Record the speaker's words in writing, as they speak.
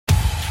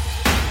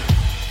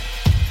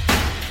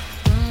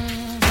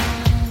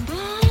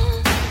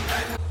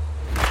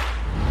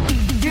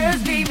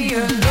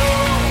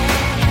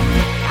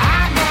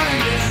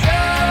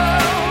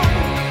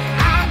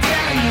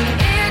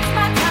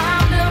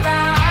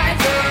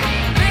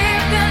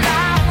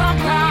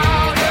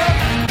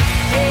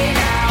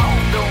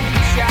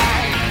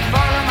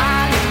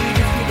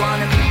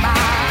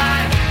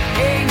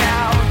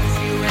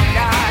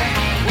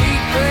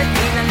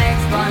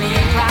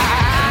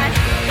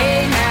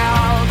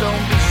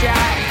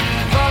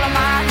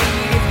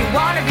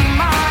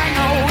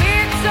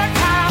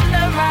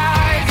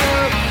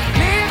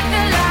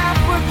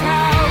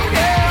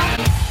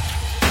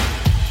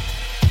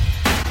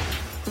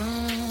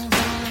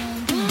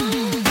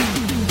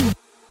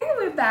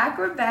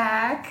We're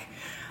back.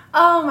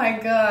 Oh my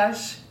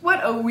gosh,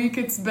 what a week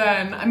it's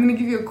been. I'm going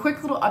to give you a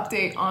quick little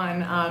update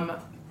on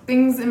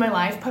things in my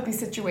life, puppy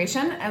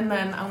situation, and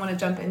then I want to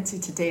jump into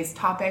today's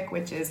topic,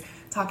 which is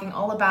talking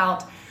all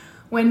about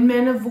when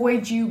men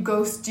avoid you,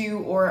 ghost you,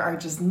 or are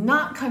just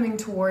not coming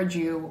towards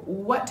you,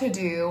 what to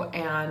do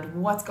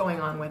and what's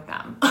going on with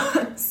them.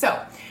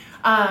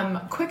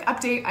 Quick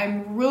update.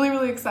 I'm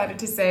really excited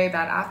to say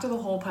that after the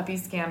whole puppy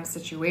scam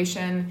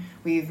situation,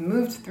 we've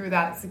moved through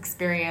that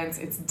experience.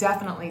 It's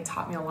definitely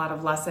taught me a lot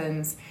of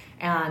lessons,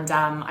 and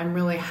I'm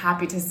really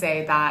happy to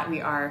say that we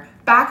are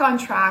back on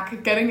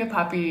track, getting a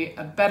puppy,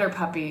 a better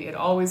puppy. It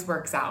always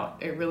works out.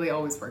 It really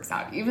always works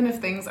out. Even if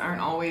things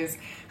aren't always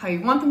how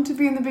you want them to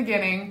be in the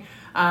beginning,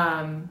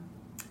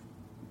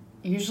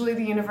 usually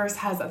the universe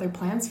has other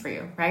plans for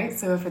you, right?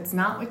 So if it's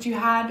not what you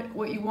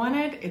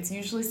wanted, it's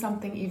usually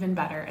something even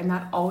better, and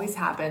that always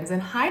happens.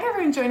 And hi to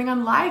everyone joining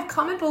on live.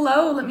 Comment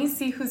below. Let me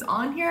see who's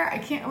on here. I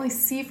can't really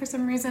see for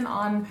some reason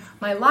on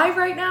my live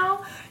right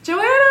now.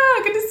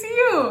 Joanna, good to see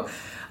you.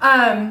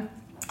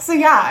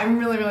 I'm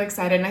really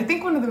excited. And I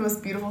think one of the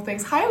most beautiful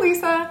things, hi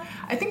Lisa,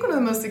 I think one of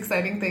the most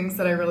exciting things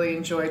that I really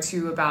enjoy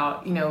too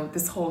about,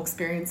 this whole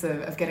experience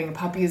of getting a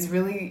puppy is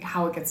really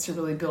how it gets to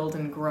really build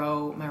and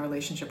grow my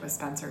relationship with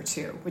Spencer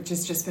too, which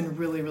has just been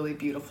really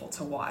beautiful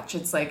to watch.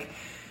 It's like,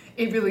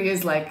 it really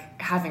is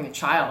like having a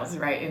child,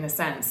 right? In a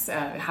sense,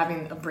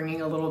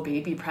 bringing a little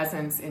baby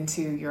presence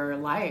into your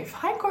life.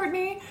 Hi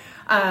Courtney.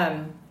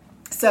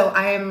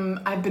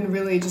 I've been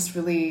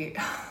really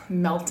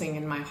melting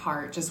in my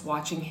heart, just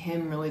watching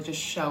him really just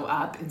show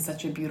up in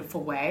such a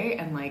beautiful way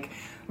and like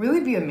really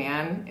be a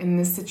man in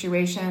this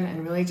situation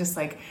and really just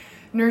like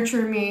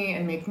nurture me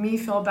and make me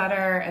feel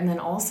better. And then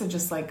also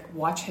just like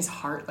watch his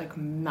heart like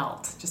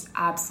melt, just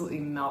absolutely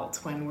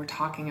melt when we're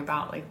talking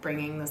about like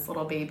bringing this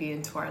little baby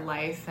into our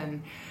life.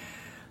 And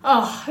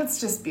it's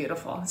just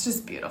beautiful. It's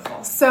just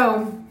beautiful.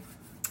 So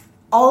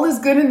all is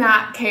good in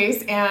that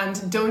case,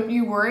 and don't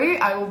you worry,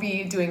 I will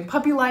be doing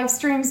puppy live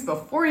streams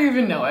before you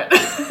even know it.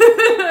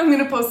 I'm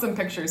going to post some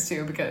pictures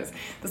too, because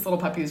this little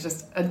puppy is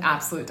just an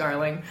absolute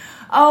darling.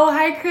 Oh,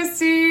 hi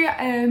Christy,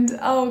 and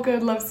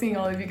good, love seeing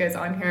all of you guys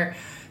on here.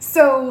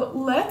 So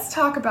let's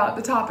talk about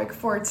the topic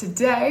for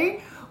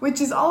today, which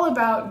is all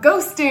about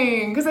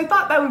ghosting, because I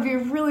thought that would be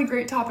a really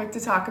great topic to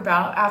talk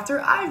about after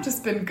I've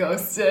just been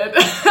ghosted.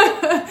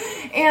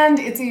 And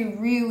it's a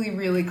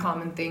really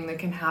common thing that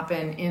can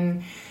happen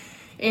in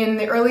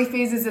the early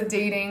phases of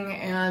dating,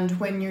 and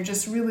when you're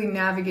just really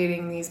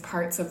navigating these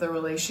parts of the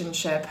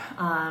relationship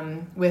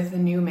with a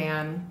new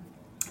man.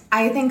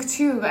 I think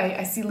too,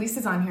 I see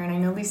Lisa's on here, and I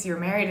know Lisa, you're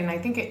married, and I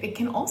think it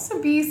can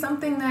also be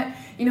something that,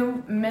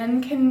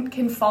 men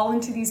can fall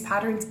into these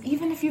patterns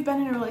even if you've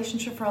been in a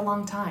relationship for a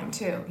long time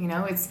too.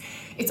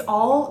 It's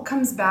all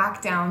comes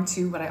back down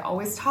to what I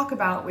always talk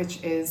about,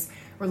 which is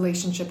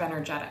relationship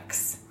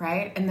energetics,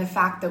 right? And the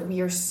fact that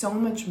we are so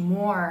much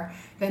more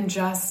than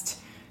just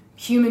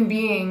human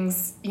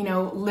beings,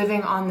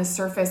 living on the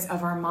surface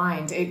of our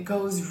mind. It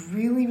goes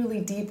really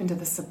deep into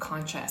the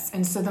subconscious.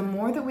 And so the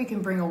more that we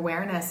can bring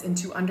awareness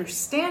into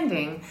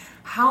understanding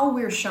how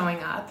we're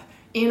showing up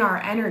in our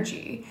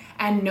energy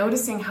and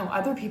noticing how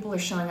other people are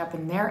showing up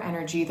in their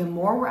energy, the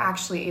more we're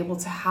actually able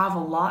to have a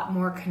lot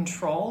more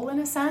control, in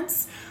a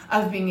sense,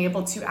 of being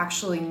able to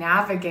actually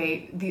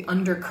navigate the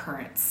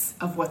undercurrents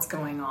of what's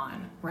going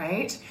on,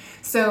 right?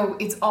 So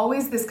it's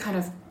always this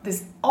dance.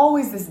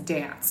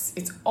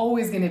 It's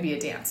always going to be a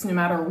dance, no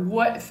matter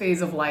what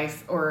phase of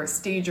life or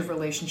stage of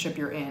relationship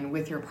you're in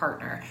with your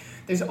partner.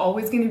 There's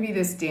always going to be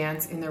this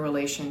dance in the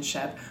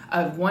relationship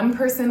of one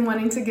person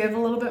wanting to give a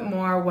little bit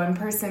more, one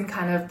person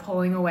kind of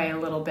pulling away a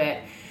little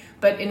bit.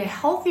 But in a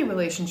healthy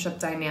relationship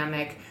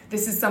dynamic,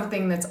 this is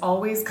something that's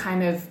always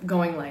kind of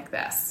going like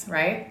this,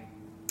 right?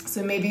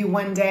 So maybe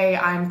one day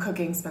I'm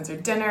cooking Spencer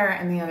dinner,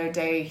 and the other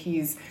day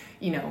he's,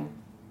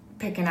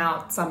 picking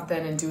out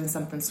something and doing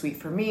something sweet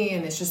for me.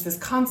 And it's just this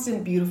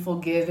constant, beautiful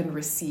give and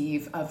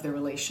receive of the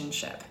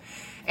relationship.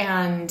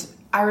 And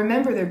I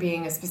remember there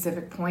being a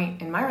specific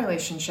point in my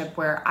relationship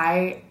where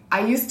I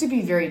used to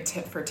be very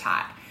tit for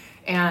tat.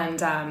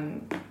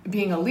 And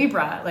being a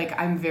Libra, like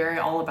I'm very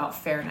all about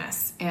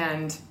fairness.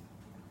 And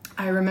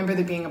I remember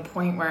there being a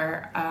point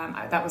where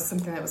that was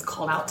something that was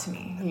called out to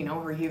me,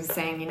 where he was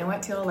saying, you know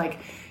what, Teal, like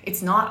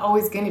it's not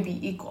always going to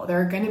be equal.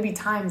 There are going to be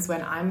times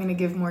when I'm going to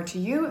give more to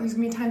you, and there's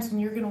going to be times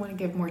when you're going to want to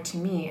give more to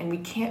me, and we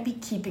can't be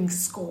keeping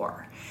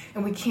score,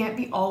 and we can't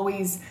be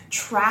always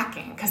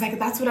tracking, because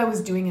that's what I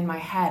was doing in my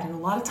head, and a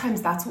lot of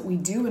times that's what we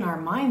do in our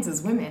minds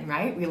as women,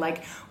 right?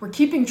 We're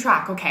keeping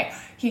track. Okay,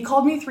 he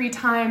called me 3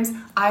 times,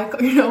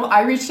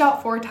 I reached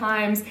out 4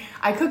 times,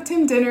 I cooked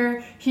him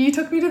dinner, he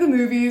took me to the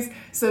movies,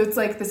 so it's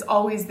like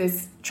always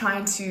this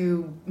trying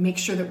to make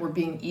sure that we're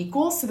being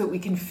equal so that we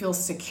can feel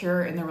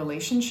secure in the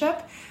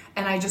relationship.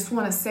 And I just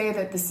want to say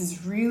that this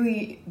is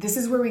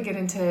where we get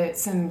into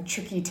some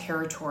tricky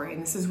territory,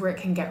 and this is where it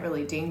can get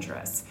really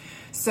dangerous.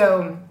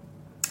 So,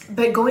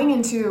 but going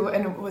into,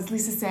 and what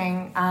Lisa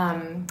saying,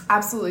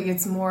 absolutely,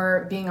 it's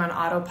more being on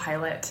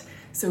autopilot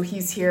So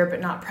he's here, but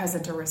not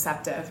present or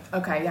receptive.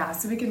 Okay, yeah,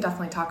 so we can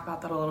definitely talk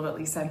about that a little bit,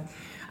 Lisa.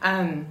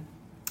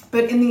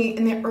 But in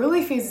the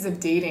early phases of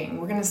dating,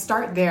 we're going to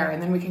start there,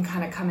 and then we can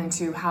kind of come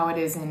into how it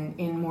is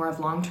in more of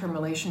long-term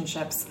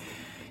relationships.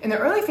 In the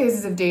early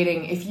phases of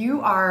dating, if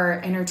you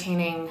are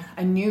entertaining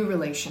a new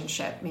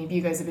relationship, maybe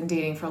you guys have been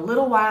dating for a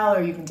little while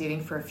or you've been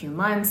dating for a few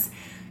months,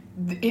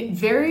 it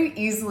very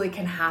easily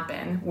can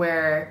happen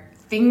where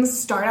things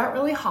start out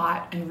really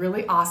hot and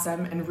really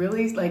awesome and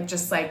really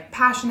just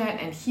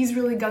passionate, and he's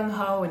really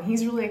gung-ho and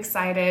he's really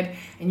excited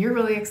and you're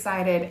really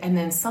excited, and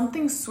then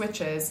something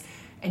switches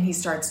and he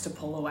starts to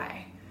pull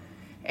away.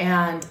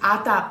 And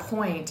at that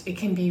point, it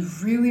can be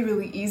really,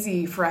 really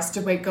easy for us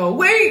to wait,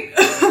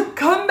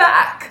 come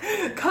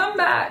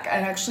back,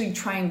 and actually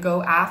try and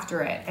go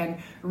after it and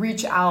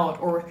reach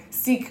out or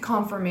seek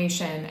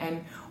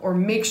confirmation or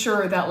make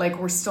sure that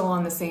we're still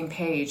on the same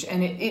page.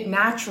 And it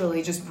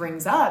naturally just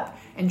brings up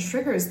and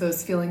triggers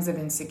those feelings of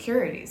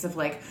insecurities of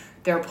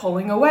they're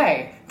pulling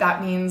away.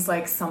 That means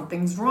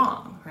something's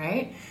wrong,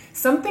 right?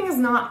 Something is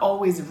not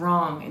always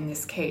wrong in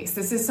this case.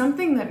 This is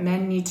something that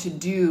men need to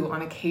do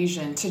on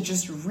occasion to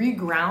just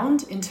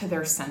reground into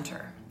their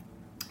center,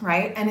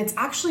 right? And it's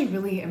actually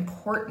really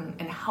important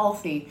and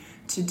healthy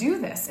to do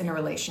this in a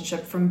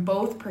relationship from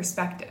both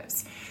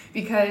perspectives.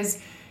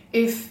 Because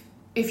if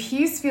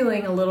he's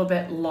feeling a little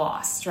bit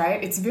lost,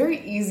 right, it's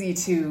very easy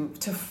to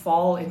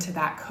fall into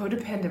that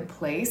codependent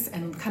place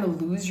and kind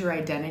of lose your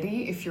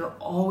identity if you're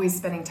always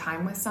spending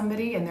time with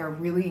somebody and they're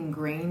really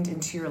ingrained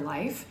into your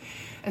life.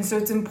 And so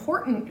it's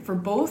important for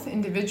both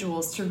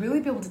individuals to really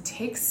be able to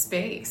take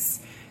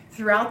space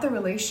throughout the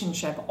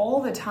relationship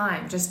all the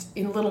time, just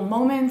in little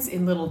moments,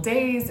 in little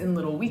days, in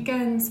little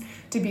weekends,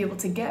 to be able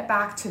to get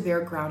back to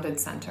their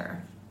grounded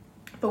center.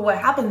 But what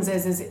happens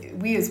is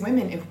we as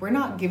women, if we're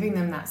not giving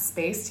them that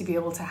space to be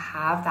able to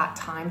have that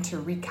time to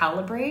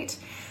recalibrate,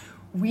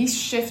 we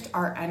shift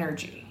our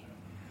energy.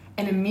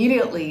 And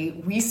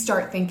immediately we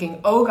start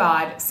thinking, oh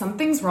God,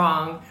 something's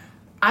wrong.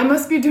 I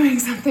must be doing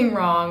something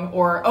wrong,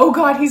 or oh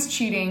God, he's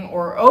cheating,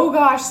 or oh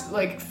gosh,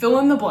 fill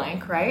in the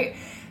blank, right?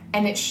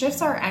 And it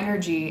shifts our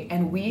energy,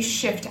 and we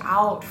shift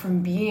out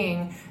from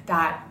being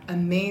that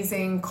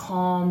amazing,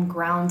 calm,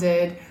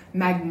 grounded,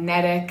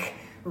 magnetic,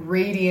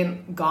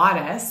 radiant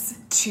goddess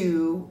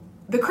to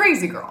the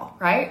crazy girl,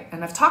 right?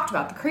 And I've talked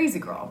about the crazy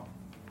girl.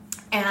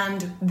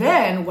 And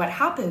then what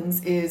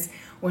happens is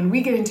when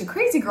we get into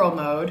crazy girl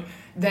mode,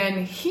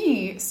 then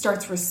he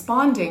starts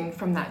responding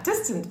from that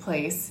distant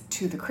place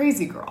to the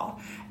crazy girl.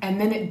 And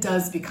then it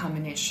does become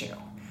an issue,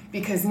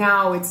 because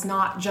now it's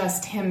not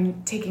just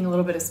him taking a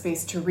little bit of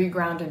space to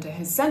reground into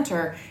his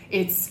center.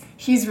 It's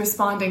he's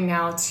responding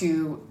now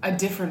to a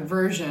different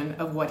version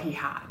of what he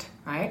had,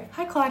 right?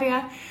 Hi,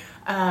 Claudia.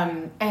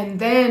 And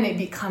then it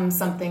becomes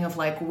something of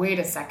wait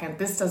a second,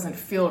 this doesn't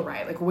feel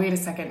right. Wait a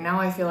second,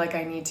 now I feel like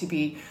I need to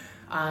be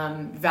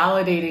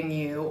validating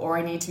you, or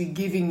I need to be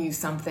giving you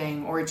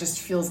something, or it just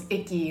feels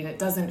icky and it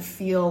doesn't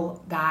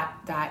feel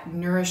that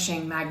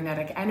nourishing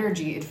magnetic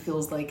energy. It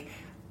feels like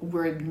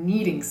we're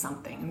needing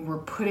something and we're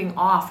putting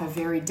off a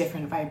very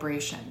different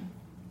vibration.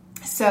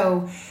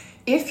 So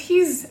if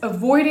he's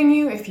avoiding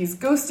you, if he's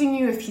ghosting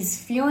you, if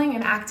he's feeling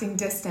and acting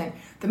distant,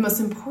 the most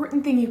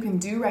important thing you can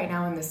do right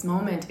now in this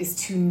moment is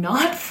to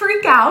not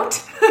freak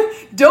out.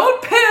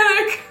 Don't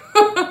panic.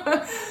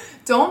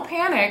 Don't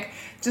panic.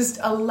 Just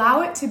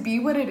allow it to be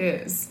what it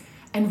is,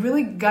 and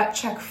really gut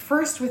check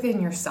first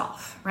within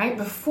yourself, right?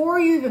 Before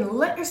you even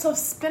let yourself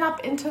spin up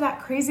into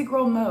that crazy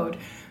girl mode,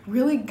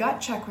 really gut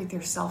check with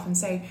yourself and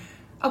say,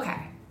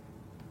 okay,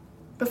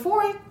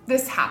 before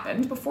this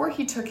happened, before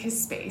he took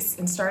his space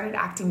and started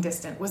acting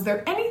distant, was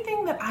there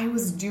anything that I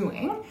was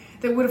doing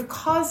that would have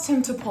caused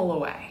him to pull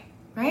away,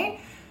 right?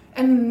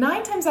 And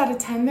 9 times out of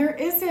 10, there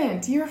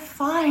isn't. You're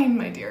fine,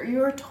 my dear.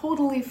 You're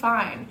totally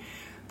fine.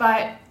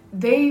 But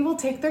they will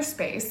take their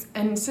space.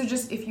 And so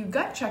just if you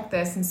gut check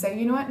this and say,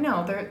 you know what,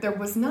 no, there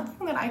was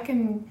nothing that I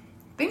can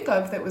think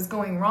of that was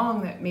going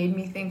wrong that made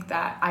me think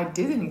that I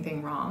did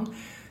anything wrong,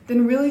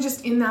 then really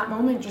just in that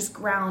moment, just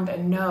ground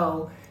and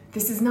know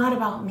this is not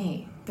about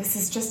me. This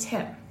is just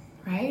him,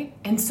 right?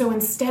 And so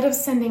instead of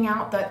sending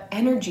out that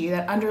energy,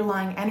 that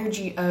underlying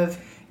energy of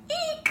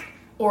eek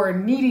or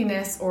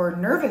neediness or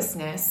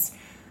nervousness,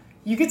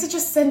 you get to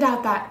just send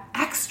out that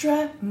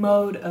extra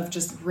mode of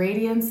just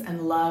radiance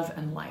and love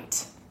and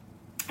light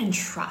and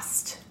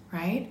trust,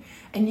 right?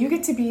 And you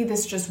get to be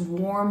this just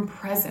warm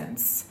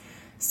presence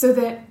so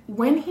that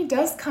when he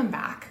does come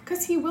back,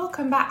 because he will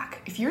come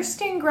back, if you're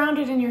staying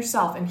grounded in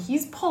yourself and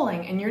he's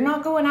pulling and you're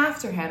not going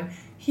after him,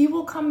 he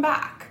will come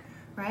back,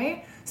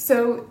 right?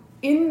 So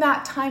in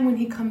that time when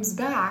he comes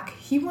back,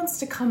 he wants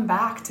to come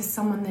back to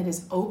someone that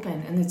is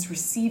open and that's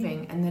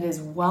receiving and that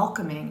is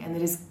welcoming and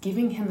that is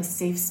giving him a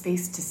safe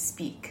space to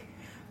speak,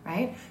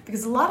 right?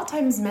 Because a lot of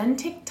times men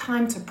take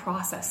time to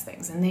process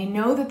things, and they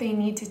know that they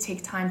need to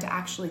take time to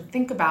actually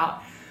think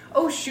about,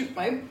 oh shoot,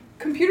 my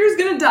computer's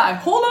gonna die.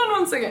 Hold on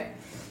one second.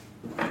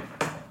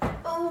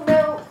 Oh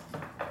no.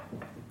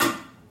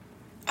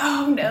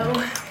 Oh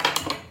no.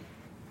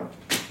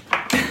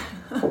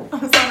 I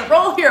was on a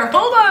roll here.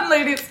 Hold on,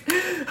 ladies.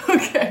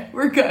 Okay,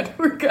 we're good.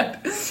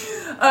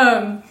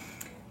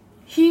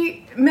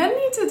 Men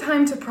need the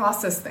time to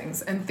process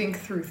things and think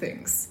through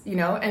things,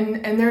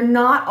 and they're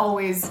not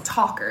always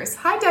talkers.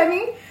 Hi,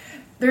 Demi.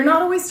 They're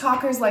not always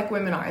talkers like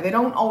women are. They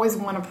don't always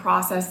want to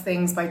process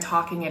things by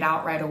talking it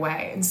out right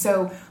away. And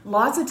so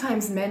lots of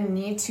times men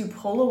need to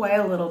pull away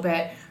a little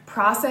bit,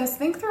 process,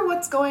 think through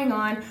what's going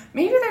on.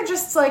 Maybe they're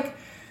just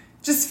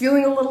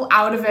feeling a little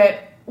out of it,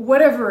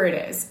 whatever it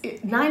is.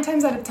 9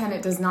 times out of 10,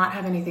 it does not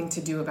have anything to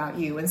do about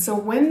you. And so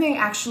when they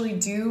actually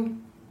do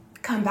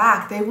come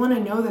back, they want to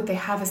know that they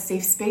have a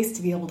safe space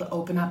to be able to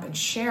open up and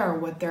share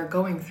what they're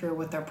going through,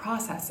 what they're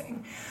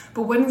processing.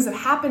 But what ends up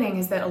happening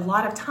is that a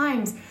lot of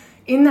times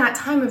in that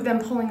time of them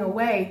pulling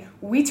away,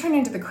 we turn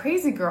into the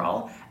crazy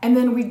girl, and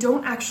then we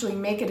don't actually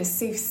make it a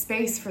safe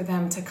space for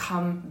them to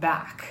come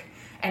back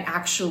and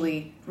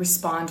actually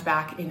respond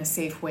back in a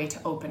safe way to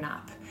open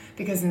up.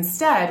 Because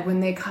instead, when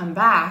they come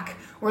back,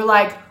 we're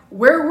like,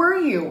 where were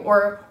you?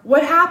 Or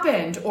what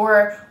happened?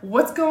 Or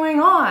what's going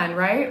on,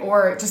 right?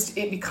 Or just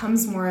it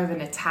becomes more of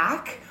an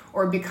attack,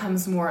 or it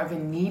becomes more of a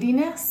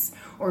neediness,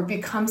 or it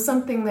becomes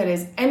something that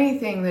is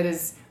anything that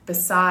is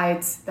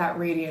besides that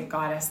radiant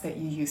goddess that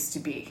you used to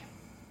be.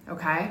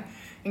 Okay?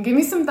 And give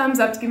me some thumbs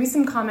up, give me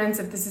some comments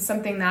if this is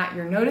something that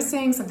you're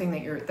noticing, something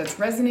that's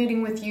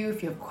resonating with you,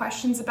 if you have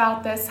questions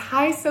about this.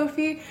 Hi,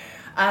 Sophie.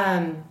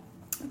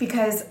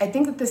 Because I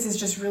think that this is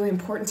just really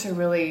important to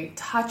really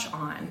touch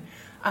on,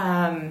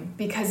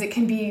 because it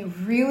can be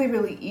really,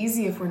 really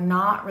easy if we're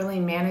not really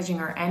managing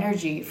our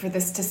energy for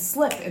this to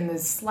slip in the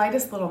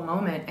slightest little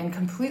moment and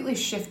completely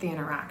shift the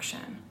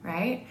interaction,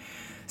 right?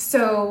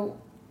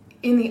 So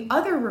in the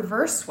other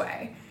reverse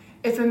way,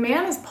 if a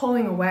man is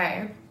pulling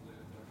away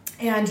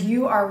and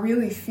you are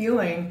really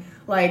feeling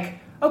like,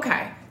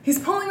 okay, he's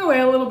pulling away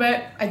a little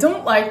bit, I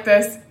don't like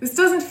this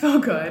doesn't feel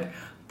good,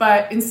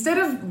 but instead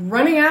of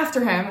running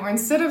after him, or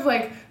instead of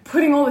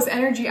putting all this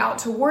energy out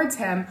towards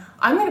him,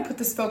 I'm going to put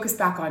this focus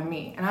back on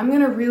me, and I'm going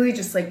to really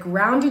just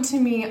ground into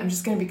me. I'm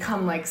just going to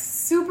become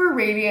super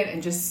radiant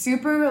and just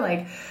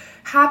super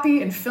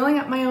happy and filling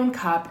up my own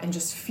cup and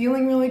just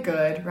feeling really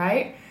good,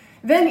 right?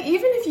 Then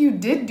even if you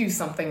did do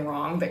something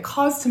wrong that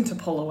caused him to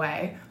pull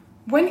away,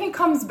 when he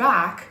comes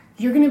back,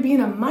 you're going to be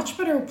in a much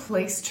better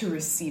place to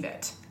receive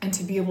it and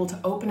to be able to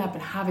open up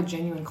and have a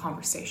genuine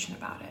conversation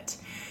about it.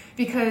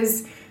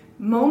 Because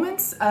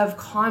moments of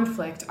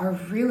conflict are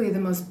really the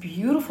most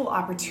beautiful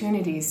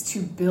opportunities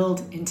to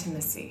build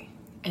intimacy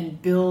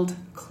and build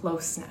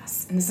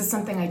closeness. And this is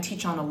something I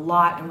teach on a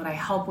lot and what I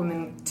help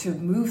women to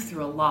move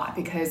through a lot,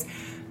 because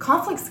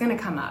conflict's going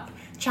to come up.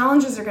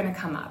 Challenges are going to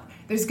come up.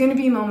 There's going to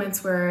be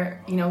moments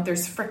where,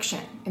 there's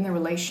friction in the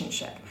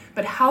relationship.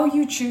 But how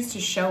you choose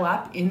to show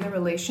up in the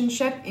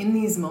relationship in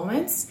these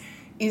moments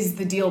is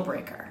the deal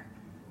breaker,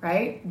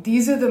 right?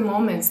 These are the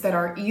moments that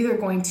are either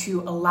going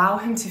to allow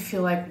him to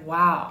feel like,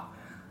 wow,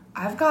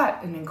 I've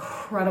got an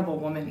incredible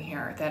woman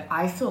here that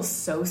I feel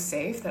so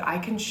safe that I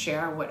can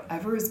share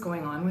whatever is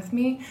going on with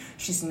me.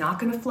 She's not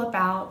going to flip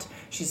out.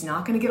 She's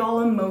not going to get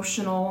all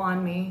emotional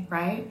on me,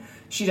 right?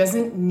 She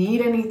doesn't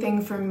need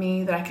anything from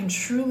me, that I can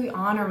truly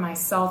honor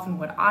myself and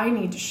what I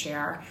need to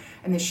share,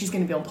 and that she's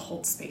going to be able to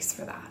hold space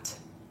for that,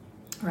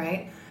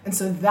 right? And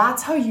so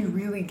that's how you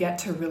really get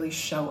to really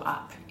show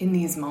up in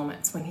these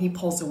moments when he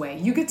pulls away.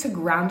 You get to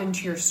ground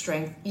into your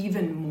strength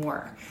even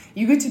more.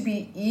 You get to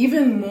be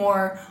even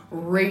more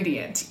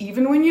radiant,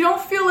 even when you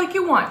don't feel like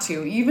you want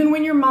to, even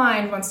when your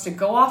mind wants to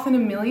go off in a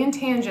million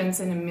tangents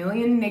and a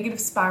million negative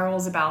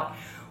spirals about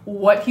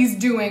what he's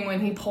doing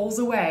when he pulls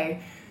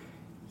away.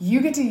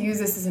 You get to use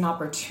this as an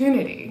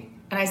opportunity.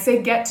 And I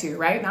say get to,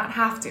 right? Not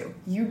have to.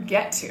 You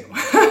get to.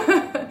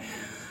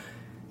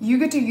 You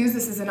get to use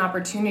this as an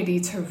opportunity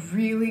to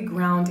really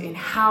ground in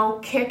how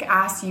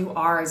kick-ass you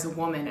are as a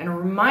woman and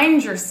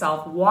remind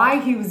yourself why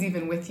he was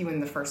even with you in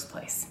the first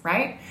place,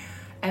 right?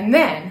 And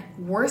then,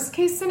 worst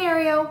case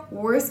scenario,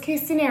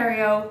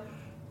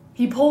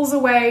 he pulls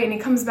away and he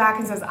comes back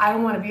and says, I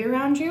don't want to be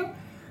around you.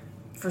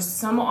 For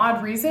some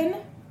odd reason,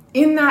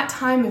 in that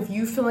time of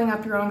you filling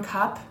up your own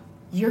cup,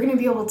 you're going to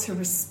be able to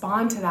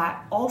respond to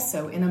that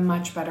also in a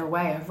much better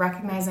way of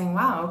recognizing,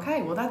 wow,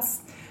 okay, well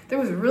there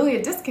was really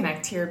a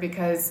disconnect here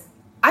because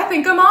I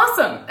think I'm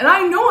awesome and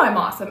I know I'm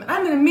awesome and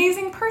I'm an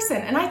amazing person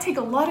and I take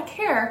a lot of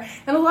care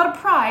and a lot of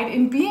pride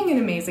in being an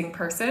amazing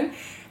person.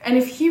 And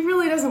if he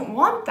really doesn't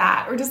want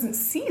that or doesn't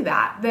see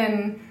that,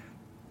 then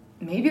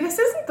maybe this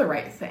isn't the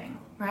right thing,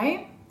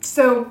 right?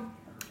 So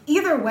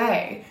either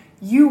way,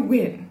 you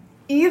win.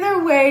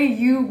 Either way,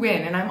 you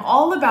win. And I'm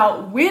all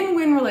about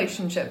win-win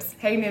relationships.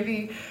 Hey,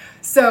 Nivi.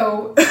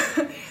 So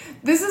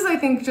this is, I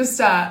think, just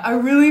a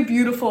really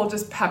beautiful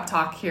just pep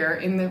talk here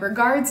in the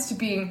regards to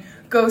being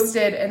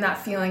ghosted and that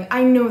feeling.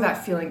 I know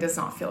that feeling does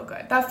not feel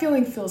good. That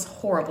feeling feels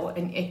horrible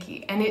and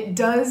icky. And it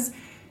does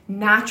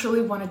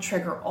naturally want to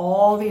trigger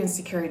all the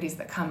insecurities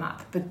that come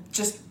up. But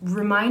just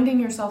reminding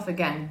yourself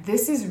again,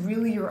 this is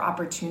really your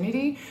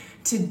opportunity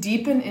to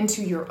deepen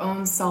into your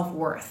own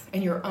self-worth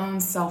and your own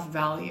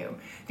self-value,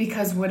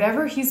 because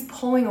whatever he's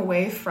pulling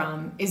away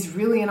from is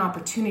really an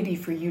opportunity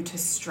for you to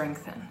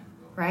strengthen,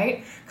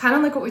 right? Kind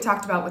of like what we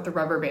talked about with the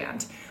rubber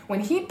band. When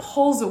he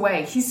pulls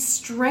away, he's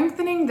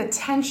strengthening the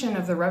tension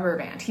of the rubber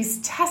band. He's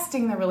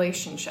testing the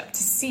relationship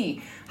to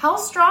see how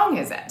strong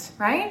is it,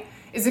 right?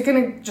 Is it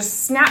going to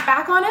just snap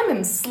back on him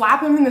and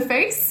slap him in the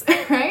face,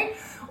 right?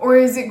 Or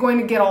is it going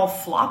to get all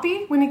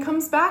floppy when he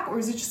comes back? Or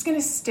is it just going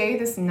to stay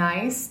this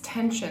nice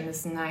tension,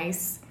 this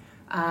nice,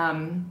 I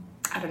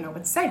don't know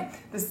what to say,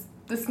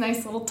 this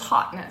nice little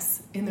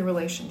tautness in the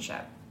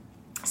relationship?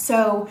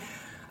 So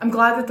I'm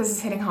glad that this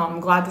is hitting home. I'm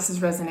glad this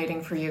is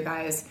resonating for you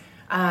guys.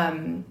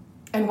 And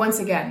once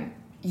again,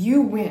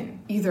 you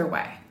win either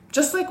way.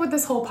 Just like with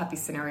this whole puppy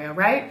scenario,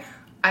 right?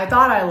 I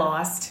thought I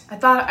lost. I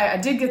thought I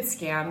did get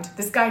scammed.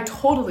 This guy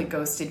totally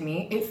ghosted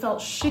me. It felt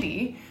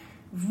shitty,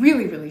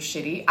 really, really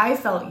shitty. I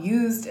felt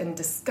used and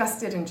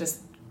disgusted and just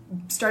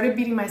started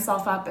beating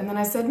myself up. And then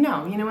I said,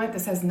 no, you know what?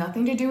 This has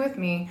nothing to do with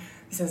me.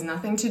 This has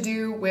nothing to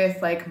do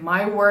with like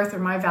my worth or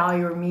my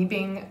value or me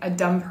being a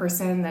dumb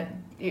person. That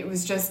it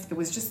was just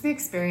the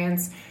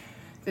experience.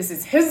 This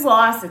is his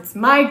loss. It's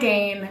my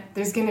gain.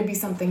 There's going to be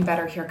something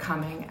better here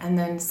coming. And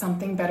then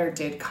something better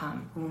did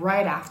come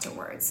right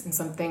afterwards,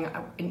 and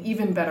an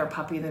even better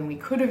puppy than we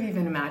could have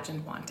even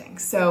imagined wanting.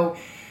 So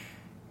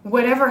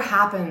whatever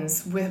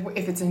happens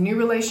if it's a new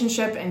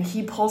relationship and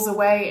he pulls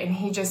away and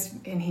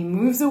he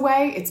moves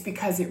away, it's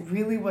because it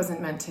really wasn't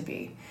meant to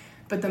be.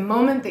 But the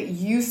moment that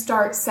you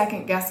start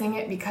second guessing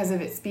it because of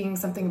it being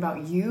something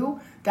about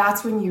you,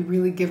 that's when you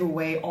really give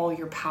away all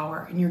your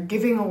power, and you're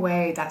giving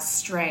away that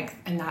strength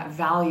and that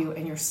value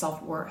and your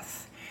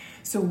self-worth.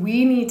 So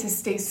we need to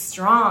stay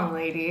strong,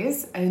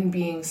 ladies, and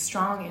being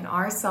strong in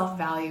our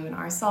self-value and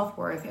our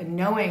self-worth, and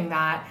knowing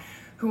that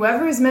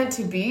whoever is meant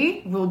to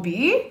be will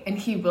be, and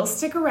he will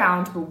stick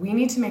around, but we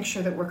need to make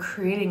sure that we're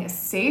creating a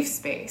safe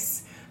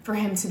space for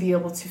him to be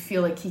able to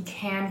feel like he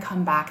can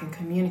come back and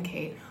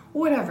communicate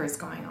whatever is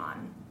going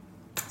on.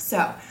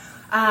 So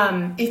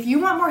if you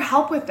want more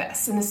help with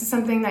this, and this is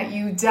something that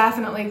you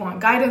definitely want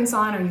guidance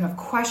on, or you have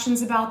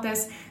questions about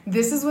this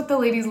is what the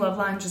Ladies Love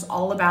Lounge is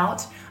all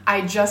about.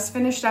 I just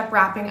finished up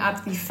wrapping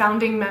up the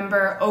founding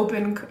member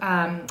open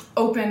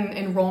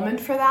enrollment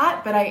for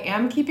that, but I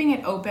am keeping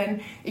it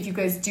open. If you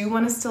guys do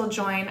want to still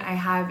join, I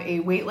have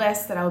a wait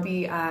list that I'll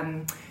be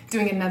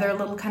doing another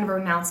little kind of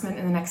announcement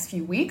in the next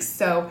few weeks.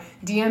 So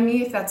DM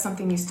me if that's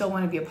something you still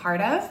want to be a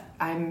part of.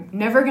 I'm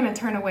never going to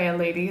turn away a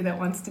lady that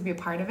wants to be a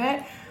part of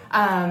it.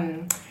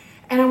 And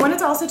I wanted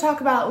to also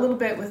talk about a little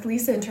bit with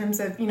Lisa in terms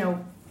of,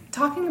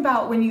 talking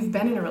about when you've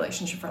been in a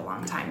relationship for a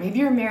long time. Maybe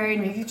you're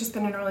married, maybe you've just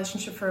been in a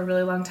relationship for a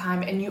really long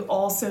time, and you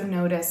also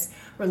notice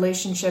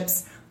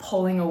relationships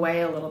pulling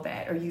away a little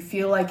bit, or you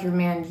feel like your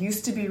man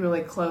used to be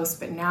really close,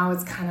 but now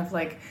it's kind of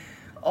like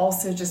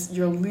also just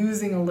you're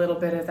losing a little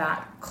bit of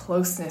that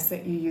closeness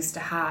that you used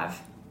to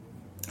have.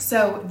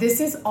 So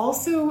this is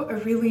also a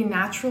really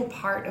natural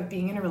part of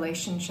being in a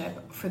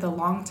relationship for the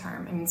long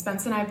term. I mean,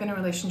 Spence and I have been in a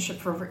relationship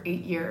for over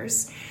 8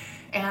 years,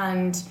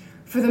 and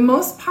for the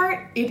most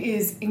part, it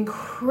is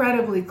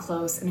incredibly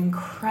close and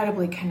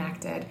incredibly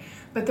connected.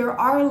 But there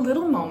are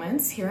little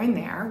moments here and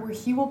there where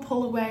he will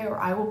pull away or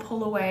I will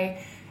pull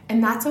away,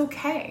 and that's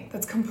okay.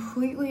 That's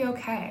completely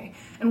okay.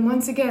 And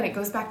once again, it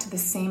goes back to the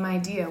same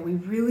idea. We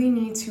really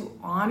need to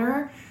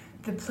honor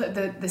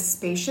the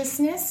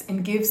spaciousness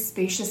and give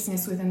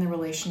spaciousness within the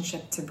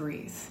relationship to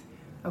breathe,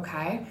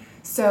 okay?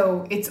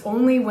 So it's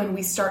only when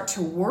we start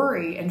to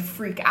worry and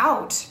freak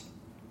out.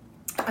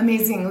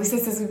 Amazing. Lisa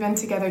says we've been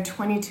together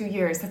 22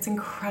 years. That's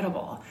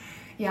incredible.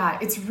 Yeah,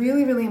 it's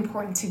really, really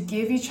important to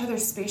give each other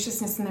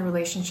spaciousness in the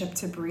relationship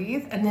to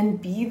breathe, and then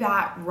be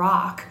that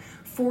rock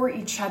for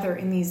each other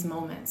in these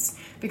moments.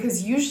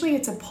 Because usually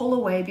it's a pull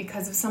away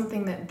because of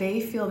something that they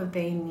feel that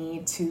they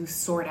need to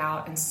sort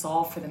out and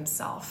solve for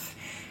themselves.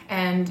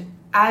 And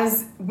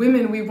as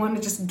women, we want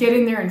to just get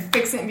in there and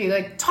fix it and be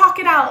like, talk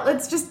it out.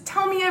 Let's just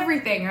tell me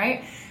everything,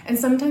 right? And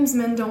sometimes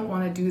men don't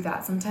want to do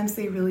that. Sometimes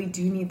they really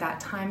do need that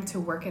time to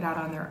work it out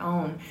on their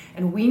own.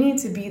 And we need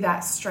to be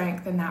that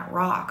strength and that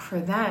rock for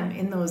them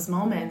in those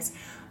moments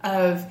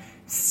of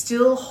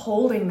still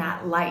holding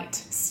that light,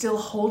 still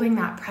holding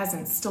that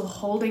presence, still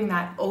holding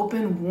that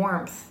open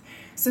warmth,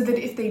 so that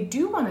if they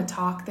do want to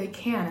talk, they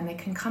can, and they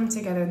can come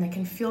together and they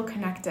can feel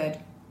connected.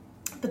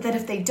 But that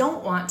if they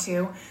don't want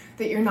to,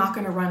 that you're not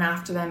going to run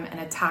after them and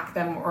attack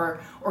them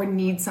or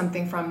need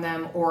something from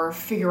them or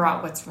figure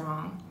out what's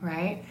wrong,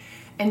 right?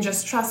 And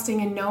just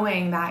trusting and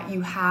knowing that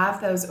you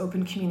have those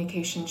open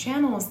communication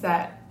channels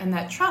and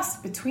that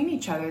trust between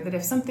each other, that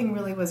if something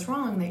really was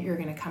wrong, that you're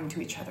going to come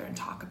to each other and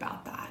talk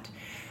about that.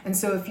 And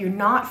so if you're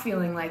not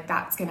feeling like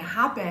that's going to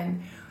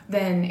happen,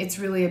 then it's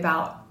really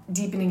about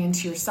deepening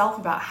into yourself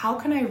about how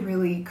can I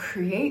really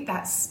create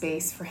that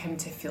space for him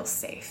to feel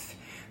safe,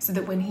 so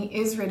that when he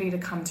is ready to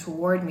come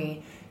toward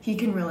me, he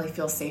can really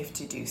feel safe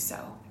to do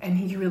so. And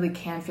he really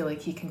can feel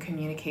like he can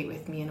communicate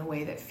with me in a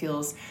way that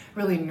feels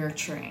really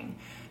nurturing.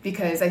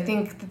 Because I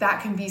think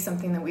that can be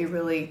something that we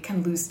really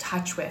can lose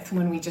touch with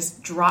when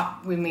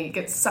we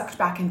get sucked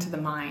back into the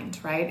mind,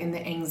 right? In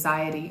the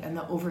anxiety and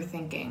the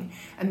overthinking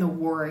and the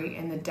worry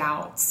and the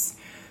doubts.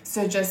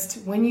 So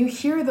just when you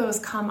hear those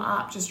come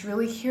up, just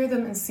really hear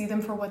them and see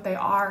them for what they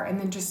are, and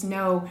then just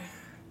know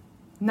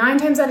 9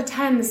 times out of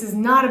 10, this is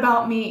not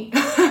about me.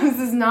 This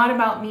is not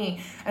about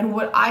me. And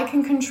what I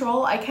can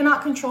control, I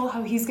cannot control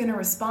how he's going to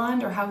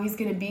respond or how he's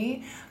going to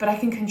be, but I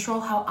can control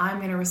how I'm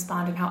going to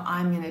respond and how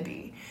I'm going to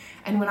be.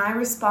 And when I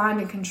respond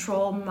and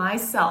control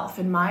myself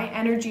and my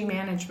energy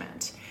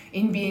management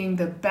in being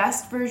the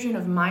best version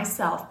of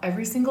myself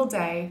every single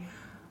day,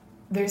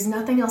 there's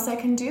nothing else I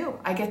can do.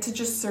 I get to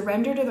just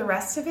surrender to the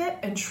rest of it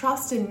and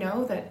trust and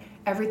know that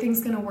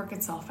everything's going to work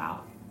itself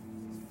out.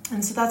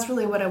 And so that's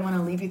really what I want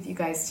to leave with you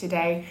guys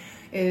today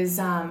is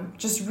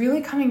just really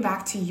coming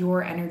back to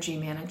your energy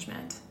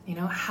management. You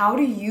know, how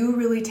do you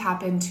really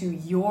tap into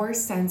your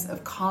sense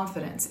of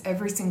confidence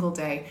every single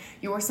day,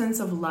 your sense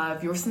of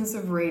love, your sense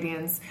of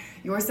radiance,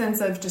 your sense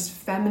of just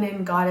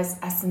feminine goddess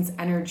essence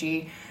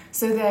energy,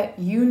 so that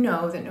you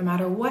know that no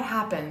matter what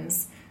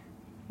happens,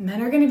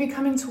 men are going to be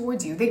coming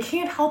towards you. They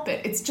can't help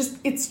it.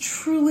 It's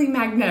truly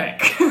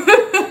magnetic.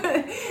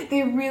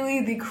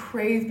 They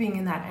crave being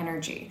in that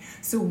energy.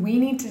 So we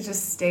need to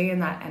just stay in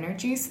that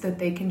energy so that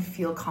they can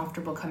feel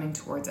comfortable coming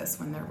towards us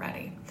when they're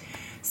ready.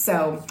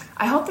 So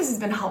I hope this has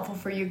been helpful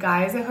for you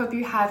guys. I hope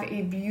you have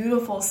a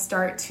beautiful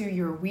start to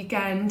your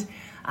weekend.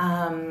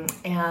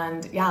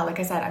 And yeah, like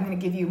I said, I'm going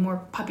to give you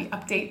more puppy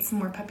updates,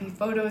 more puppy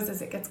photos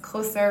as it gets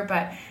closer,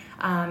 but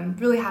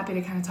really happy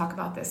to kind of talk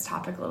about this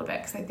topic a little bit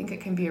because I think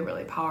it can be a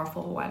really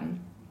powerful one.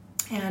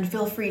 And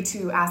feel free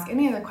to ask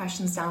any other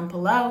questions down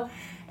below,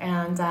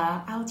 and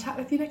I'll chat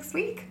with you next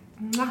week.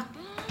 Mwah.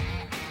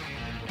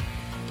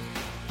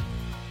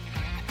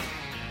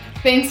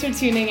 Thanks for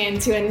tuning in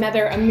to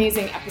another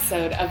amazing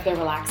episode of the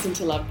Relax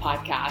into Love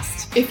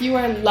podcast. If you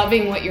are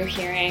loving what you're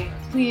hearing,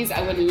 please,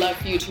 I would love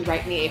for you to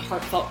write me a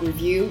heartfelt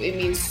review. It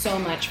means so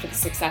much for the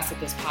success of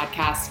this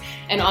podcast.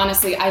 And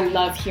honestly, I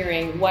love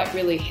hearing what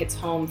really hits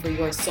home for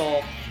your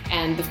soul.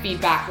 And the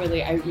feedback,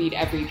 really, I read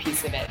every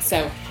piece of it.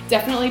 So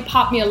definitely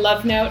pop me a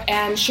love note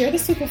and share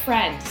this with a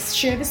friend.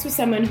 Share this with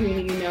someone who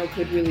you know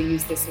could really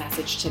use this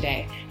message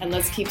today. And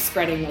let's keep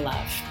spreading the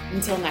love.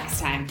 Until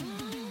next time.